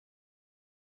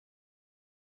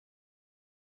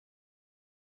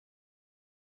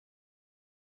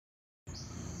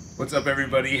What's up,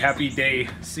 everybody? Happy day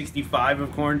 65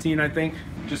 of quarantine, I think.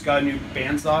 Just got a new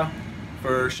bandsaw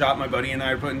for a shop my buddy and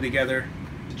I are putting together.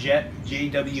 JET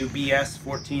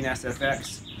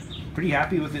JWBS-14SFX. Pretty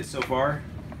happy with it so far.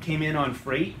 Came in on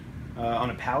freight, on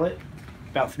a pallet,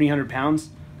 about 300 pounds.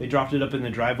 They dropped it up in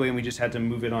the driveway and we just had to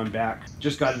move it on back.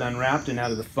 Just got it unwrapped and out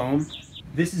of the foam.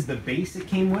 This is the base it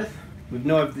came with. We have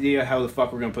no idea how the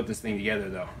fuck we're gonna put this thing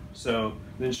together though. So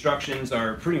the instructions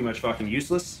are pretty much fucking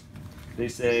useless. They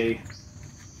say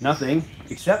nothing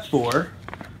except for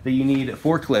that you need a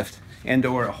forklift and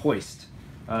or a hoist.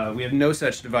 We have no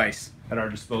such device at our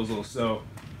disposal, so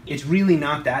it's really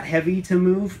not that heavy to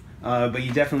move, but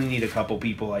you definitely need a couple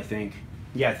people, I think.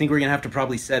 Yeah, I think we're gonna have to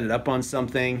probably set it up on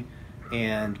something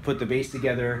and put the base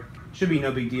together. Should be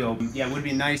no big deal. Yeah, it would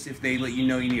be nice if they let you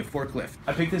know you need a forklift.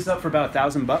 I picked this up for about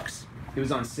 $1,000. It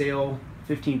was on sale,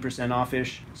 15%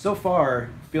 off-ish. So far,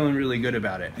 feeling really good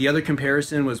about it. The other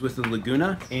comparison was with the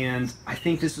Laguna, and I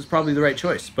think this was probably the right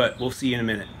choice, but we'll see in a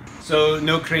minute. So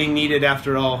no crane needed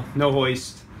after all, no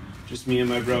hoist. Just me and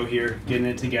my bro here getting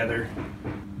it together.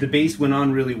 The base went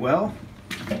on really well,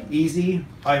 easy.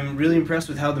 I'm really impressed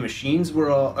with how the machines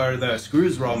were all, or the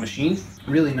screws were all machined.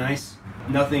 Really nice.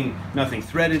 Nothing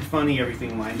threaded funny,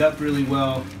 everything lined up really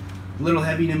well. A little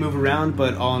heavy to move around,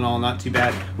 but all in all, not too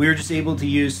bad. We were just able to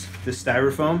use the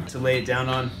styrofoam to lay it down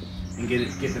on and get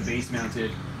the base mounted.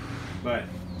 But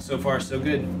so far, so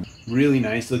good. Really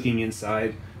nice looking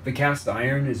inside. The cast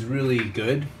iron is really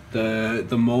good. The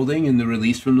molding and the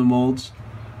release from the molds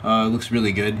looks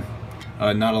really good.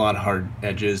 Not a lot of hard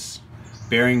edges.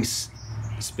 Bearings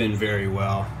spin very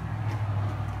well.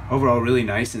 Overall, really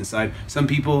nice inside. Some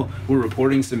people were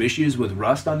reporting some issues with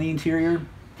rust on the interior.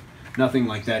 Nothing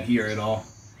like that here at all.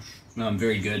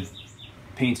 Very good.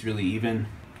 Paint's really even.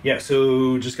 Yeah,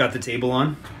 so just got the table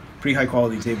on. Pretty high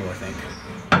quality table, I think.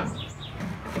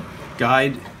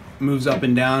 Guide moves up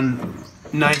and down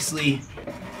nicely.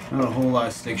 Not a whole lot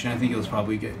of stiction. I think it'll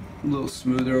probably get a little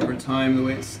smoother over time the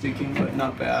way it's sticking, but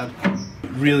not bad.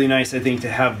 Really nice, I think,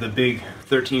 to have the big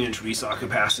 13-inch resaw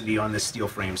capacity on this steel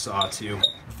frame saw too.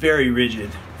 Very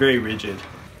rigid,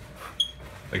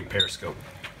 like a periscope.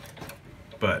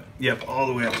 But yep, all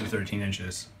the way up to 13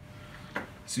 inches.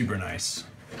 Super nice.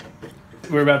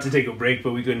 We're about to take a break,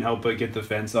 but we couldn't help but get the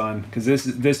fence on because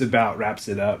this about wraps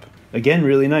it up. Again,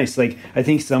 really nice. Like, I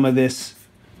think some of this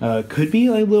could be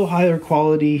like a little higher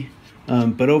quality,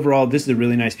 but overall, this is a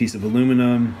really nice piece of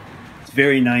aluminum. It's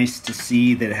very nice to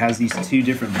see that it has these two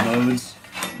different modes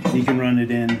you can run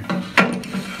it in.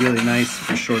 Really nice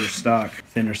for shorter stock,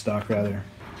 thinner stock rather.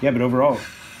 Yeah, but overall,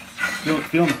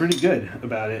 feeling pretty good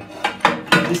about it.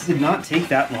 This did not take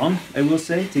that long, I will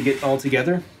say, to get all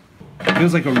together. It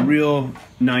feels like a real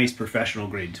nice professional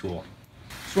grade tool.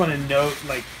 Just want to note,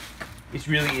 like, it's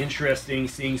really interesting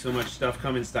seeing so much stuff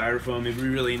come in styrofoam. It'd be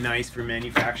really nice for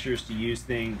manufacturers to use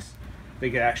things that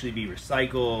could actually be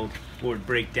recycled or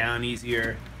break down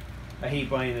easier. I hate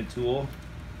buying a tool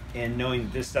and knowing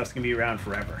that this stuff's gonna be around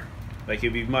forever. Like,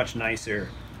 it'd be much nicer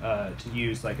to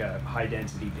use like a high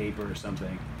density paper or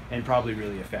something, and probably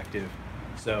really effective.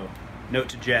 So, note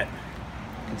to JET,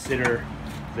 consider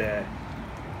the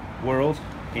world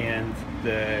and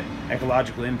the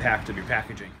ecological impact of your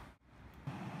packaging.